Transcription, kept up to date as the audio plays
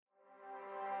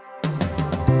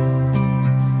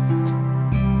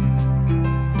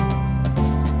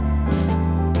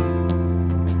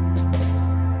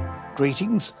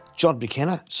Greetings, John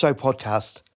Buchanan, So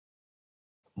Podcast.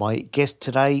 My guest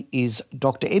today is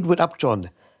Dr. Edward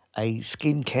Upjohn, a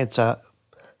skin cancer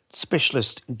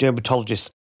specialist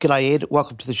dermatologist. G'day, Ed.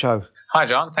 Welcome to the show. Hi,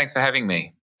 John. Thanks for having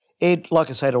me. Ed,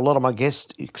 like I say to a lot of my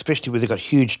guests, especially when they've got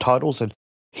huge titles and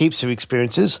heaps of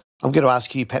experiences, I'm going to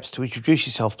ask you perhaps to introduce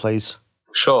yourself, please.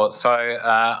 Sure. So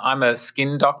I'm a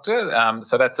skin doctor.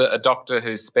 So that's a doctor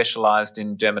who's specialised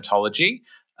in dermatology.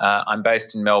 I'm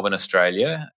based in Melbourne,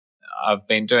 Australia. I've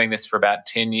been doing this for about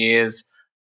 10 years.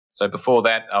 So before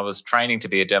that, I was training to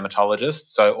be a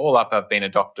dermatologist. So all up, I've been a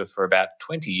doctor for about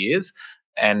 20 years,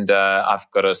 and I've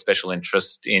got a special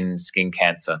interest in skin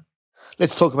cancer.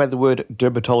 Let's talk about the word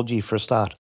dermatology for a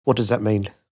start. What does that mean?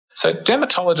 So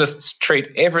dermatologists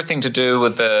treat everything to do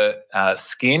with the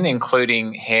skin,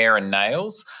 including hair and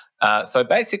nails. So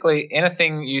basically,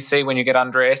 anything you see when you get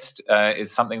undressed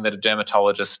is something that a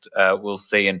dermatologist will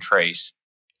see and treat.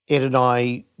 Ed and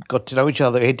I got to know each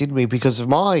other, Ed, didn't we, because of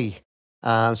my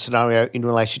scenario in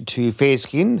relation to fair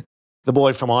skin. The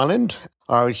boy from Ireland,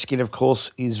 Irish skin, of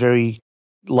course, is very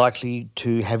likely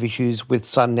to have issues with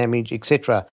sun damage,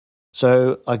 etc.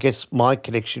 So I guess my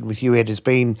connection with you, Ed, has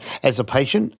been as a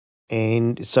patient,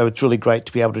 and so it's really great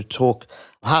to be able to talk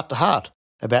heart to heart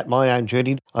about my own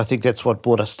journey. I think that's what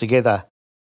brought us together.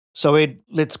 So, Ed,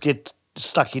 let's get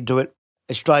stuck into it.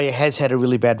 Australia has had a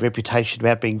really bad reputation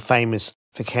about being famous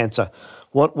for cancer.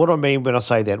 What do I mean when I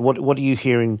say that? What are you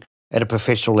hearing at a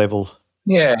professional level?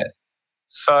 Yeah.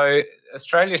 So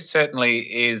Australia certainly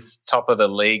is top of the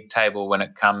league table when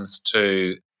it comes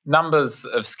to numbers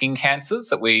of skin cancers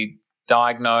that we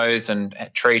diagnose and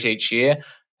treat each year,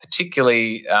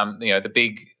 particularly the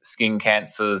big skin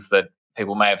cancers that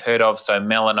people may have heard of. So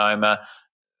melanoma.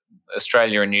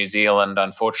 Australia and New Zealand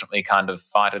unfortunately kind of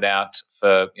fight it out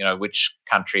for which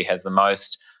country has the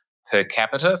most per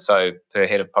capita, so per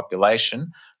head of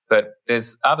population. But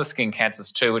there's other skin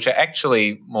cancers too, which are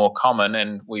actually more common,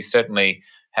 and we certainly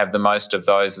have the most of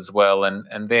those as well.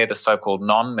 And they're the so-called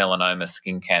non-melanoma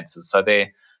skin cancers. So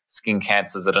they're skin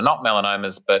cancers that are not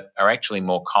melanomas but are actually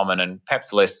more common and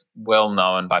perhaps less well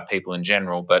known by people in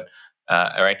general, but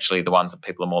are actually the ones that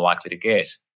people are more likely to get.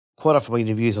 Quite often in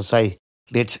interviews I say,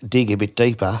 let's dig a bit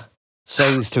deeper.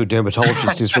 Saying this to a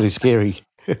dermatologist is really scary.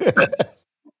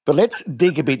 But let's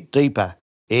dig a bit deeper,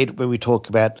 Ed, when we talk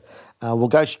about, we'll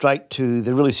go straight to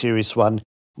the really serious one,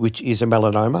 which is a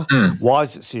melanoma. Why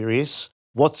is it serious?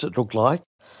 What's it look like?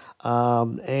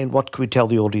 And what can we tell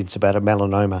the audience about a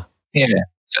melanoma? Yeah.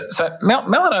 So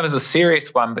melanoma is a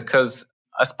serious one because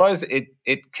I suppose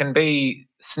it can be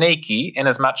sneaky in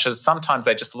as much as sometimes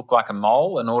they just look like a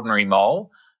mole, an ordinary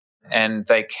mole, and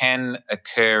they can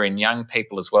occur in young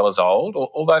people as well as old,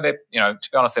 although they're,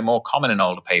 to be honest, they're more common in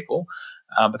older people,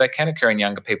 but they can occur in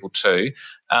younger people too.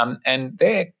 And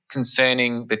they're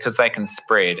concerning because they can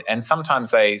spread, and sometimes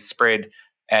they spread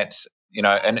at,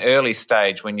 an early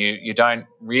stage when you don't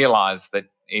realise that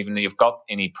even you've got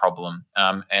any problem.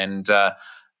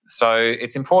 So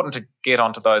it's important to get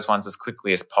onto those ones as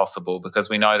quickly as possible because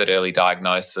we know that early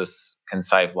diagnosis can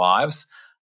save lives.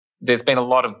 There's been a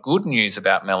lot of good news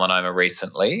about melanoma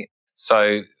recently.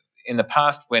 So in the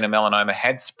past, when a melanoma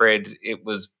had spread, it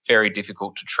was very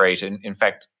difficult to treat. And in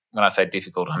fact, when I say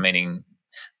difficult, I'm meaning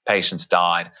patients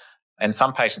died. And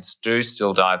some patients do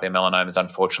still die of their melanomas,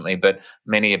 unfortunately, but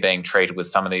many are being treated with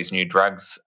some of these new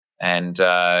drugs and,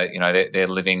 they're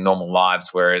living normal lives,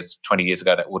 whereas 20 years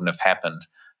ago that wouldn't have happened.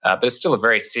 But it's still a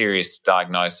very serious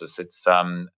diagnosis. It's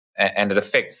and it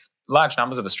affects large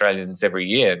numbers of Australians every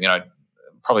year.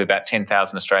 Probably about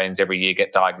 10,000 Australians every year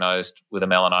get diagnosed with a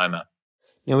melanoma.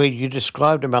 Now, you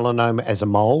described a melanoma as a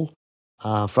mole.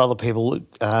 For other people,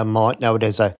 might know it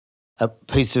as a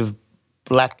piece of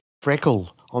black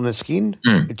freckle on the skin.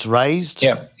 It's raised.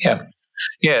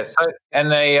 Yeah. So,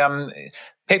 and they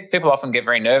people often get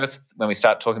very nervous when we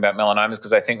start talking about melanomas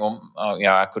because they think,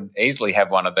 I could easily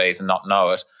have one of these and not know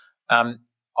it.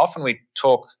 Often we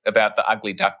talk about the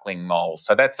ugly duckling mole.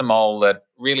 So that's a mole that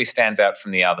really stands out from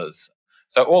the others.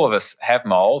 So all of us have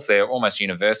moles. They're almost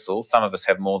universal. Some of us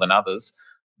have more than others.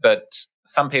 But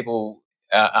some people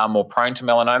are more prone to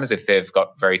melanomas if they've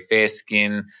got very fair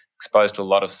skin, exposed to a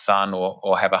lot of sun,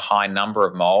 or have a high number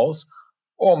of moles,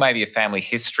 or maybe a family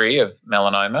history of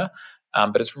melanoma.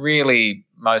 But it's really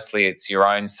mostly it's your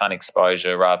own sun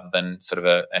exposure rather than sort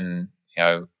of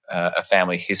a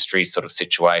family history sort of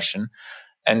situation.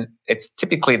 And it's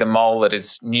typically the mole that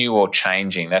is new or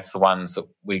changing. That's the ones that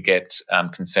we get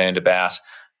concerned about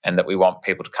and that we want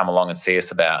people to come along and see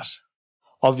us about.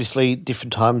 Obviously,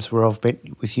 different times where I've met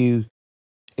with you,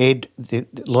 Ed, a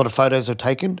lot of photos are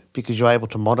taken because you're able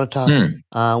to monitor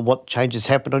what changes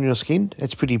happen on your skin.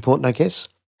 That's pretty important, I guess.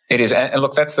 It is, and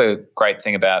look, that's the great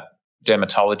thing about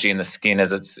dermatology in the skin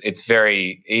is it's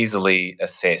very easily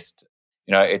assessed.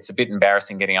 It's a bit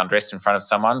embarrassing getting undressed in front of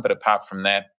someone, but apart from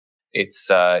that, it's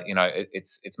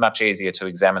it's much easier to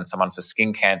examine someone for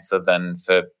skin cancer than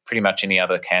for pretty much any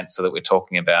other cancer that we're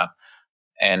talking about.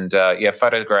 And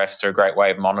photographs are a great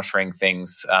way of monitoring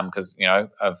things because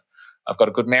I've got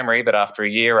a good memory, but after a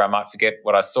year I might forget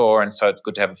what I saw, and so it's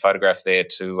good to have a photograph there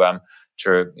to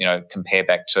compare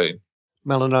back to.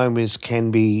 Melanomas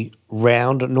can be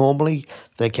round normally.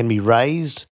 They can be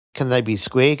raised. Can they be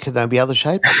square? Can they be other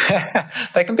shapes?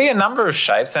 They can be a number of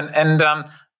shapes, and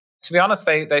to be honest,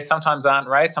 they sometimes aren't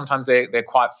raised. Sometimes they're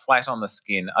quite flat on the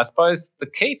skin. I suppose the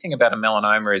key thing about a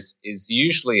melanoma is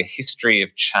usually a history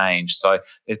of change. So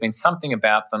there's been something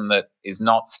about them that is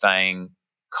not staying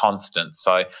constant.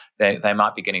 So they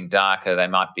might be getting darker. They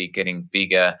might be getting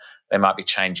bigger. They might be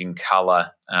changing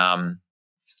colour.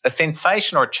 A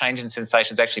sensation or a change in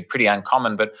sensation is actually pretty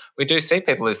uncommon, but we do see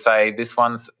people who say this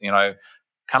one's,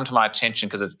 come to my attention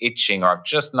because it's itching, or I've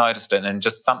just noticed it and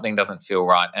just something doesn't feel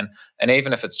right. And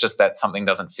even if it's just that something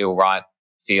doesn't feel right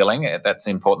feeling, that's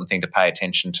an important thing to pay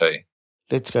attention to.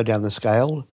 Let's go down the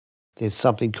scale. There's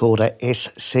something called a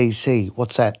SCC.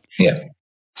 What's that? Yeah.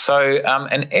 So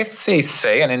an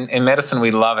SCC, and in medicine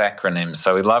we love acronyms,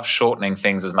 so we love shortening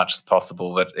things as much as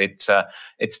possible, but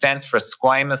it stands for a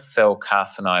squamous cell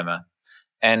carcinoma.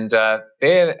 And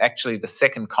they're actually the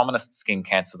second commonest skin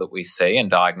cancer that we see and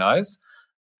diagnose.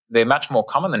 They're much more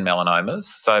common than melanomas.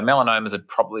 So melanomas would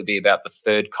probably be about the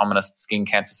third commonest skin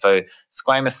cancer. So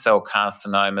squamous cell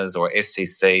carcinomas, or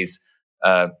SCCs,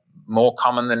 are more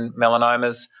common than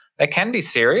melanomas. They can be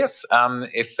serious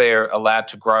if they're allowed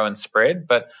to grow and spread,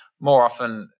 but more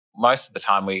often, most of the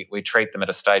time, we treat them at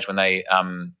a stage when they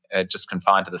are just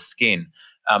confined to the skin.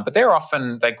 But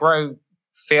they grow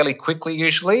fairly quickly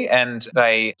usually, and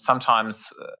they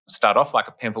sometimes start off like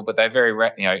a pimple, but they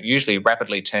usually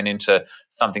rapidly turn into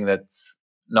something that's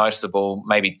noticeable,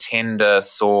 maybe tender,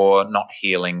 sore, not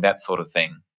healing, that sort of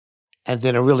thing. And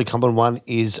then a really common one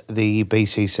is the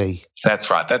BCC.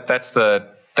 That's right. That's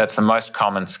the most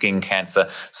common skin cancer.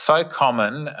 So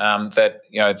common that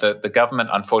the government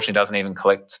unfortunately doesn't even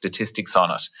collect statistics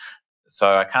on it.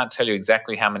 So I can't tell you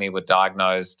exactly how many were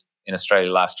diagnosed in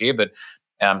Australia last year, but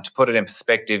to put it in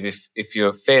perspective, if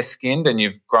you're fair-skinned and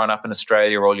you've grown up in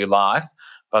Australia all your life,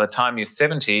 by the time you're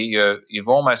 70, you've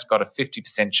almost got a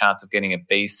 50% chance of getting a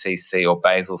BCC, or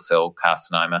basal cell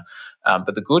carcinoma.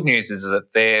 But the good news is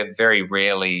that they're very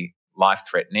rarely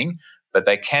life-threatening, but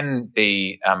they can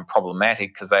be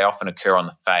problematic because they often occur on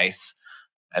the face,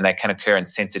 and they can occur in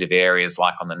sensitive areas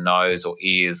like on the nose or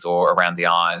ears or around the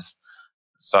eyes.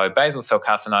 So basal cell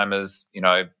carcinomas,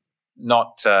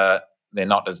 they're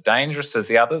not as dangerous as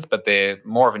the others, but they're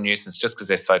more of a nuisance just because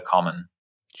they're so common.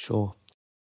 Sure.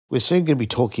 We're soon going to be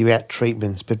talking about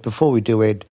treatments, but before we do,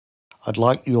 Ed, I'd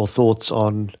like your thoughts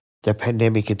on the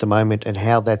pandemic at the moment and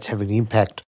how that's having an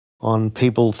impact on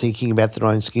people thinking about their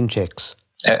own skin checks.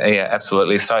 Yeah,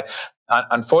 absolutely. So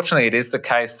unfortunately, it is the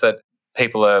case that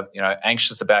people are,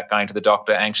 anxious about going to the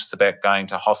doctor, anxious about going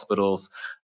to hospitals,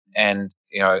 and,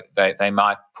 they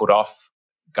might put off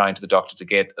going to the doctor to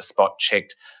get a spot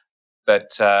checked.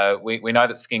 But we know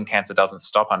that skin cancer doesn't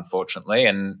stop, unfortunately,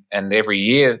 and every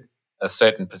year a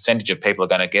certain percentage of people are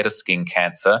going to get a skin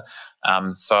cancer.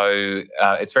 So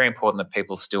it's very important that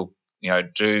people still,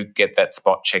 do get that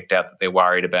spot checked out that they're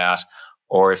worried about,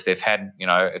 or if they've had,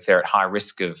 if they're at high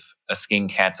risk of a skin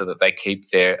cancer, that they keep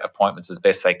their appointments as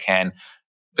best they can,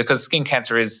 because skin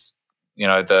cancer is,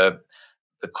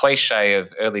 the cliche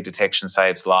of early detection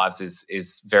saves lives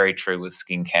is very true with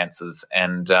skin cancers.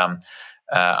 And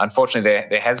unfortunately,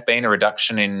 there has been a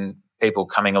reduction in people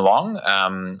coming along.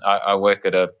 I work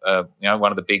at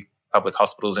one of the big public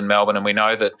hospitals in Melbourne, and we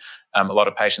know that a lot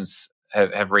of patients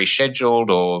have rescheduled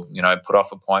or put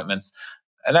off appointments,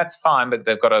 and that's fine. But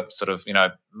they've got to sort of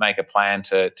make a plan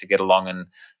to get along and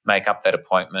make up that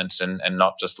appointment and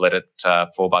not just let it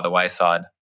fall by the wayside.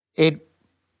 Ed,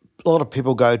 a lot of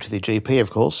people go to their GP,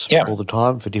 of course, all the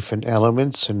time for different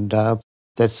elements, and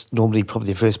that's normally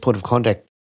probably the first point of contact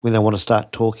when they want to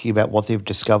start talking about what they've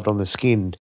discovered on the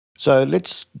skin. So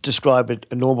let's describe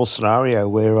a normal scenario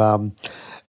where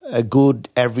a good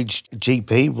average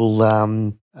GP will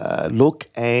look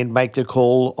and make the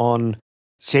call on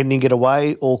sending it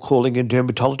away or calling a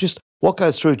dermatologist. What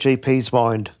goes through a GP's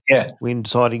mind when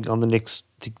deciding on the next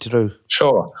thing to do?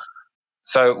 Sure.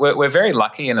 So we're very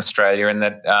lucky in Australia in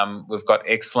that we've got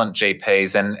excellent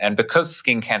GPs, and because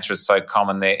skin cancer is so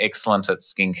common, they're excellent at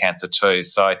skin cancer too.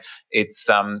 So it's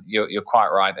you're quite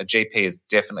right. A GP is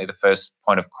definitely the first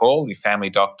point of call, your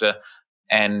family doctor,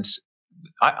 and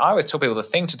I always tell people the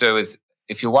thing to do is,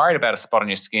 if you're worried about a spot on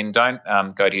your skin, don't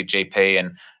go to your GP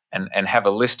and have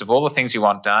a list of all the things you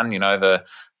want done.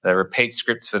 The repeat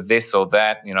scripts for this or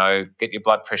that. Get your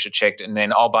blood pressure checked, and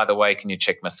then, oh, by the way, can you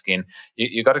check my skin?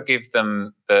 You've got to give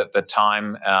them the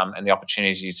time and the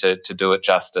opportunity to do it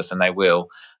justice, and they will.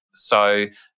 So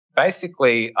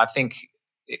basically, I think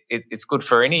it's good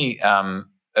for any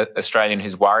Australian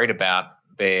who's worried about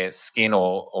their skin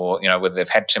or whether they've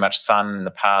had too much sun in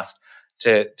the past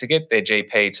to get their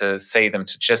GP to see them,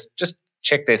 to just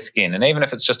check their skin. And even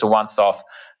if it's just a once-off,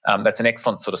 that's an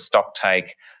excellent sort of stock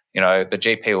take. The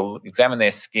GP will examine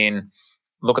their skin,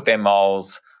 look at their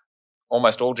moles.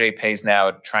 Almost all GPs now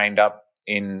are trained up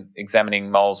in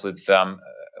examining moles with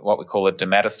what we call a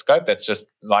dermatoscope. That's just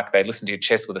like they listen to your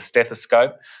chest with a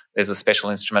stethoscope. There's a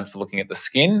special instrument for looking at the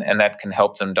skin, and that can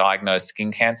help them diagnose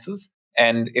skin cancers.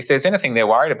 And if there's anything they're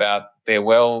worried about, they're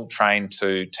well trained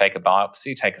to take a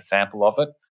biopsy, take a sample of it.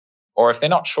 Or if they're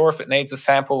not sure if it needs a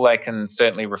sample, they can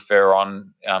certainly refer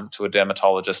on to a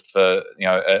dermatologist for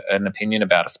an opinion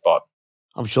about a spot.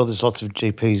 I'm sure there's lots of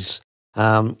GPs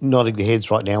nodding their heads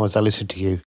right now as they listen to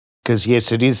you, because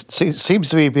yes, it seems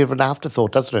to be a bit of an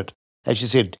afterthought, doesn't it? As you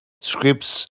said,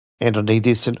 scripts, and I need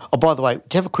this, and oh, by the way,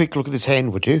 have a quick look at this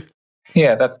hand, would you?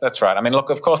 Yeah, that's right. I mean, look,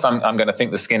 of course, I'm going to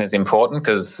think the skin is important,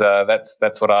 because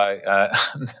that's what I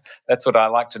that's what I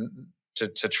like to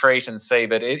treat and see.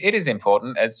 But it is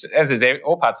important, as is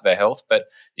all parts of our health. But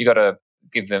you got to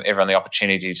give everyone the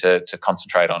opportunity to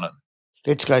concentrate on it.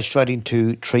 Let's go straight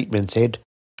into treatments, Ed.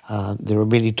 There are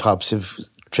many types of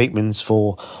treatments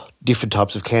for different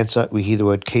types of cancer. We hear the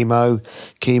word chemo.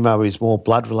 Chemo is more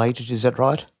blood related. Is that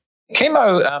right?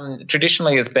 Chemo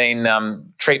traditionally has been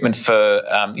treatment for,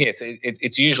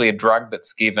 it's usually a drug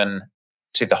that's given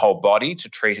to the whole body to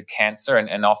treat a cancer,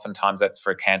 and oftentimes that's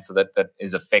for a cancer that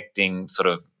is affecting sort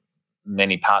of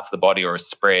many parts of the body or a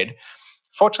spread.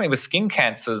 Fortunately, with skin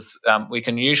cancers, we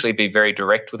can usually be very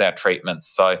direct with our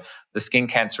treatments. So the skin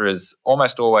cancer is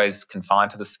almost always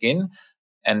confined to the skin,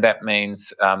 and that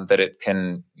means that it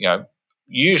can,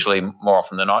 usually more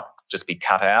often than not, just be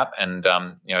cut out and,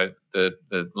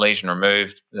 the lesion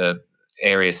removed, the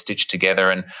area stitched together,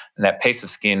 and that piece of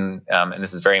skin, and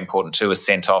this is very important too, is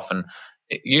sent off and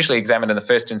usually examined in the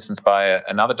first instance by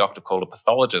another doctor called a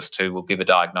pathologist, who will give a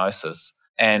diagnosis.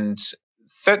 And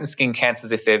certain skin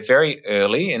cancers, if they're very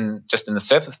early and just in the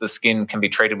surface of the skin, can be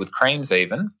treated with creams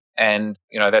even. And,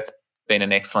 that's been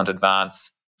an excellent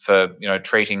advance for,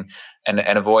 treating and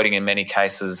avoiding, in many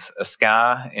cases, a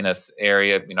scar in an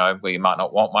area, where you might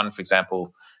not want one, for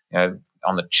example,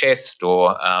 on the chest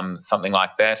or something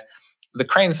like that. The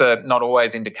creams are not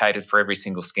always indicated for every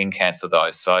single skin cancer, though.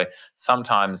 So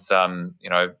sometimes,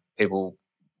 people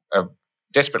are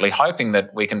desperately hoping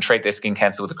that we can treat their skin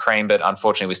cancer with a cream, but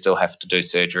unfortunately we still have to do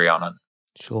surgery on it.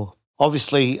 Sure.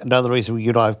 Obviously, another reason you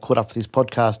and I have caught up for this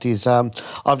podcast is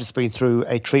I've just been through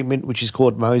a treatment which is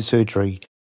called Mohs surgery,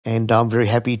 and I'm very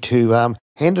happy to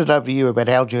hand it over to you about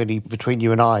our journey between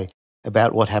you and I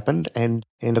about what happened, and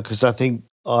because I think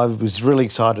I was really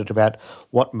excited about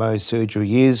what Mohs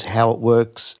surgery is, how it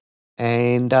works,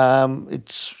 and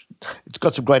it's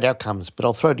got some great outcomes. But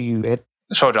I'll throw to you, Ed.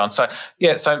 Sure, John. So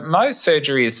Mohs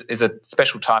surgery is a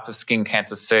special type of skin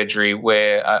cancer surgery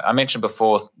where I mentioned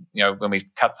before, when we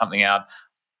cut something out,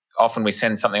 often we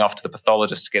send something off to the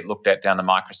pathologist to get looked at down the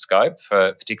microscope,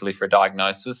 particularly for a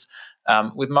diagnosis.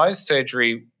 With Mohs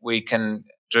surgery, we can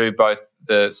do both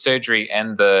the surgery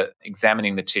and the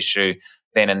examining the tissue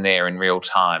then and there in real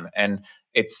time. And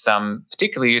it's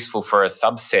particularly useful for a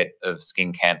subset of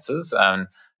skin cancers.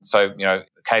 So,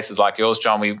 cases like yours,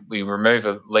 John, we remove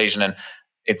a lesion and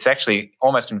it's actually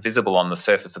almost invisible on the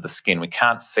surface of the skin. We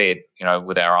can't see it,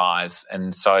 with our eyes.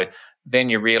 And so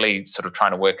then you're really sort of trying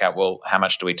to work out, well, how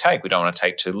much do we take? We don't want to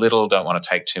take too little, don't want to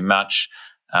take too much.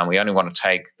 We only want to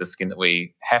take the skin that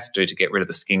we have to get rid of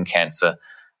the skin cancer.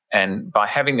 And by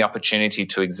having the opportunity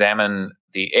to examine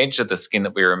the edge of the skin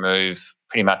that we remove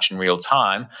pretty much in real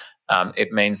time,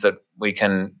 it means that we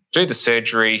can do the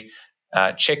surgery,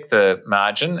 check the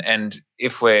margin, and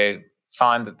if we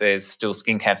find that there's still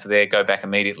skin cancer there, go back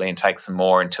immediately and take some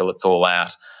more until it's all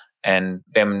out. And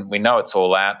then we know it's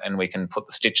all out and we can put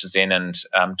the stitches in and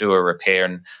do a repair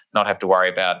and not have to worry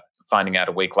about finding out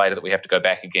a week later that we have to go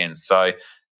back again. So I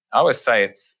always say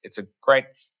it's a great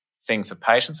thing for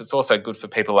patients. It's also good for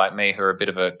people like me who are a bit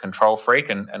of a control freak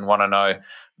and want to know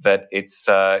that it's,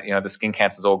 the skin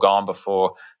cancer's all gone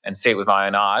before, and see it with my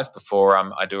own eyes before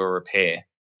I do a repair.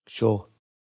 Sure.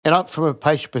 And from a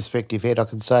patient perspective, Ed, I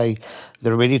can say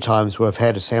there are many times where I've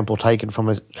had a sample taken from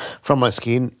my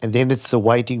skin, and then it's the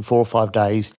waiting 4 or 5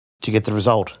 days to get the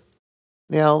result.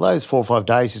 Now, those 4 or 5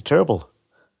 days is terrible.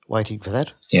 waiting for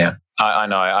that. Yeah, I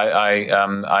know.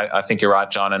 I think you're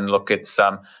right, John. And look, it's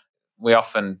we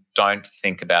often don't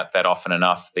think about that often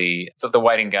enough. The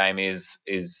waiting game is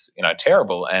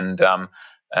terrible, and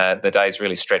the days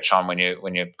really stretch on when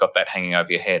you've got that hanging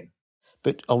over your head.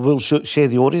 But I will share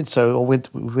the audience. So I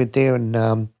went there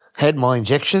and had my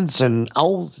injections, and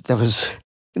no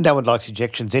one likes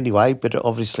injections anyway. But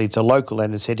obviously it's a local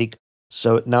anaesthetic,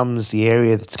 so it numbs the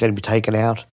area that's going to be taken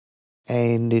out,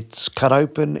 and it's cut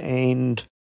open. And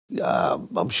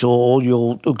I'm sure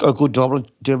a good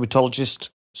dermatologist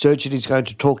surgeon is going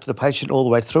to talk to the patient all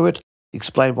the way through it,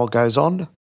 explain what goes on.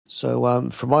 So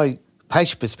from my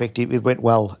patient perspective, it went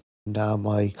well. And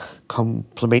I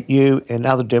compliment you and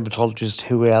other dermatologists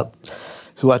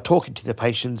who are talking to the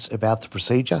patients about the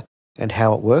procedure and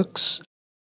how it works.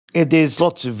 And there's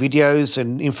lots of videos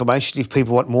and information if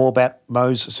people want more about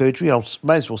Mohs surgery. I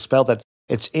may as well spell that.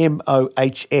 It's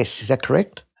MOHS. Is that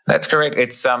correct? That's correct.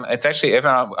 It's actually,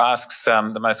 everyone asks,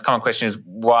 the most common question is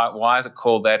why is it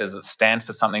called that? Does it stand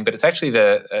for something? But it's actually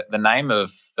the name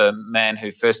of the man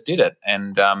who first did it,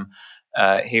 and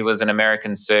he was an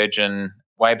American surgeon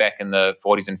way back in the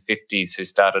 40s and 50s who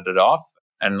started it off.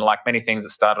 And like many things,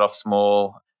 it started off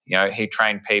small. He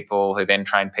trained people who then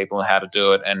trained people on how to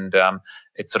do it, and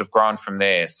it's sort of grown from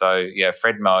there. So yeah,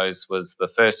 Fred Mohs was the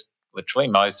first, literally,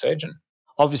 Mohs surgeon.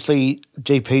 Obviously,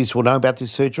 GPs will know about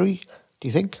this surgery. Do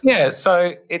you think? Yeah,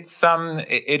 so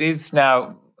it is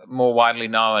now more widely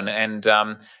known, and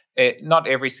not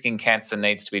every skin cancer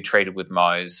needs to be treated with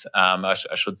Mohs.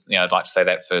 I'd like to say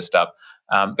that first up.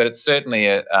 But it's certainly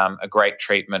a great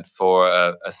treatment for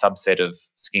a subset of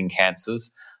skin cancers.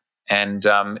 And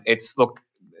it's,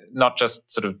 not just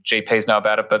sort of GPs know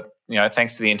about it, but,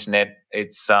 thanks to the internet,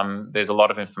 it's there's a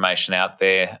lot of information out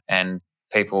there, and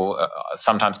people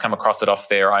sometimes come across it off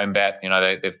their own bat.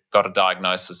 They've got a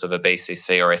diagnosis of a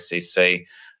BCC or SCC,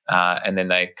 and then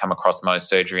they come across Mohs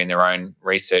surgery in their own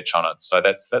research on it. So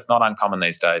that's not uncommon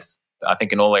these days. I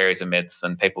think in all areas of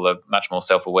medicine, people are much more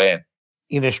self-aware.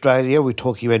 In Australia, we're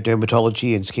talking about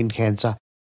dermatology and skin cancer.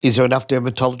 Is there enough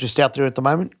dermatologists out there at the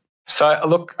moment? So,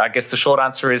 look, I guess the short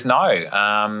answer is no.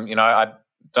 I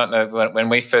don't know, when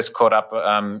we first caught up,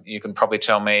 you can probably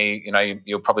tell me,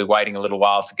 you're probably waiting a little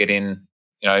while to get in,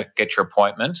 get your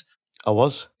appointment. I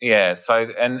was. Yeah. So,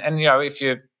 and if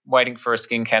you're waiting for a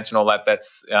skin cancer and all that,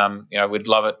 that's, we'd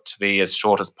love it to be as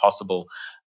short as possible.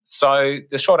 So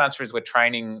the short answer is we're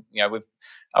training, I would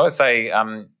say,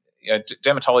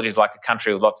 dermatology is like a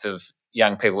country with lots of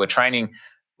young people. We're training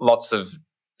lots of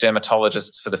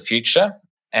dermatologists for the future.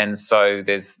 And so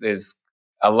there's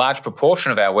a large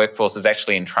proportion of our workforce is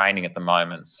actually in training at the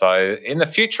moment. So in the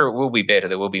future, it will be better.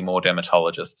 There will be more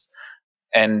dermatologists.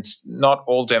 And not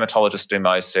all dermatologists do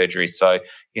Mohs surgery. So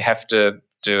you have to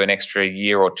do an extra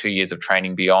year or 2 years of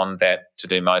training beyond that to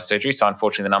do Mohs surgery. So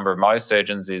unfortunately, the number of Mohs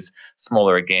surgeons is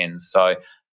smaller again. So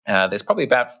there's probably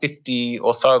about 50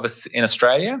 or so of us in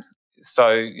Australia.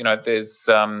 So, there's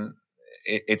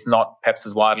it's not perhaps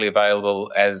as widely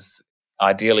available as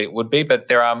ideally it would be, but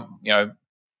there are,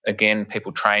 again,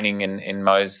 people training in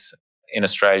Mohs in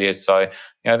Australia. So,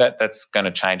 that's going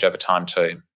to change over time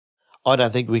too. I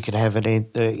don't think we can have an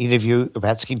interview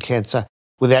about skin cancer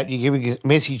without you giving a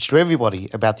message to everybody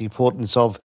about the importance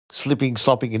of slipping,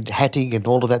 slopping and hatting and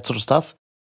all of that sort of stuff.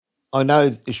 I know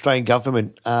the Australian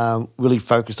government really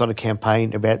focused on a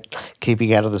campaign about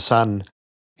keeping out of the sun,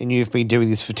 and you've been doing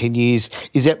this for 10 years.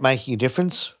 Is that making a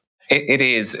difference? It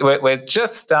is. We're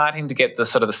just starting to get the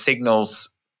sort of the signals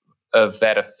of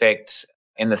that effect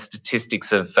in the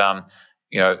statistics of,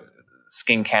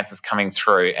 skin cancers coming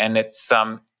through. And it's,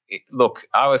 look,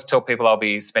 I always tell people I'll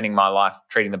be spending my life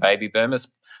treating the baby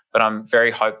boomers, but I'm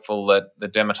very hopeful that the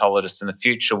dermatologists in the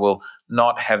future will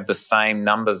not have the same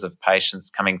numbers of patients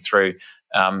coming through,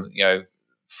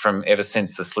 from ever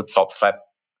since the Slip, Slop, Slap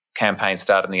campaign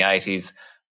started in the 80s.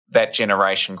 That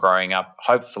generation growing up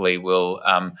hopefully will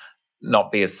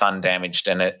not be as sun damaged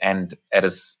and at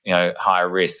as higher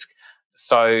risk.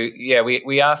 So yeah,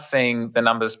 we are seeing the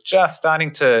numbers just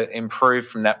starting to improve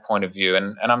from that point of view,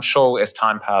 and I'm sure as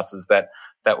time passes that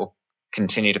will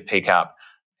continue to pick up.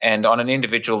 And on an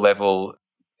individual level,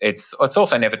 it's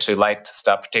also never too late to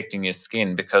start protecting your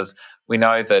skin, because we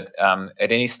know that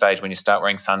at any stage when you start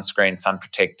wearing sunscreen, sun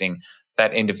protecting,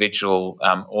 that individual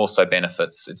also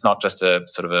benefits. It's not just a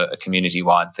sort of a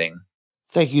community-wide thing.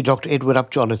 Thank you, Dr. Edward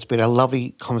Upjohn. It's been a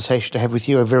lovely conversation to have with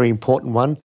you, a very important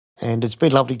one. And it's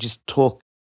been lovely to just talk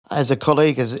as a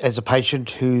colleague, as a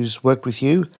patient who's worked with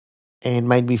you and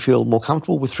made me feel more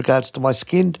comfortable with regards to my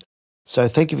skin. So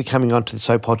thank you for coming on to the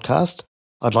So podcast.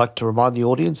 I'd like to remind the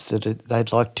audience that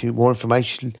they'd like more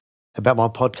information about my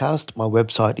podcast, my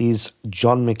website is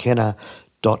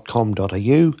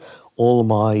johnmckenna.com.au. All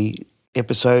my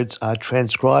episodes are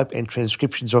transcribed and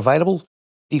transcriptions are available.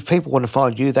 If people want to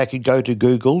find you, they could go to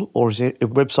Google, or is there a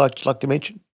website you'd like to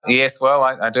mention? Yes, well,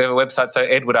 I do have a website, so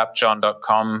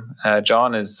edwardupjohn.com.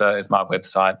 John is my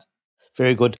website.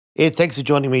 Very good. Ed, thanks for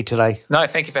joining me today. No,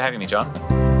 thank you for having me,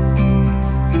 John.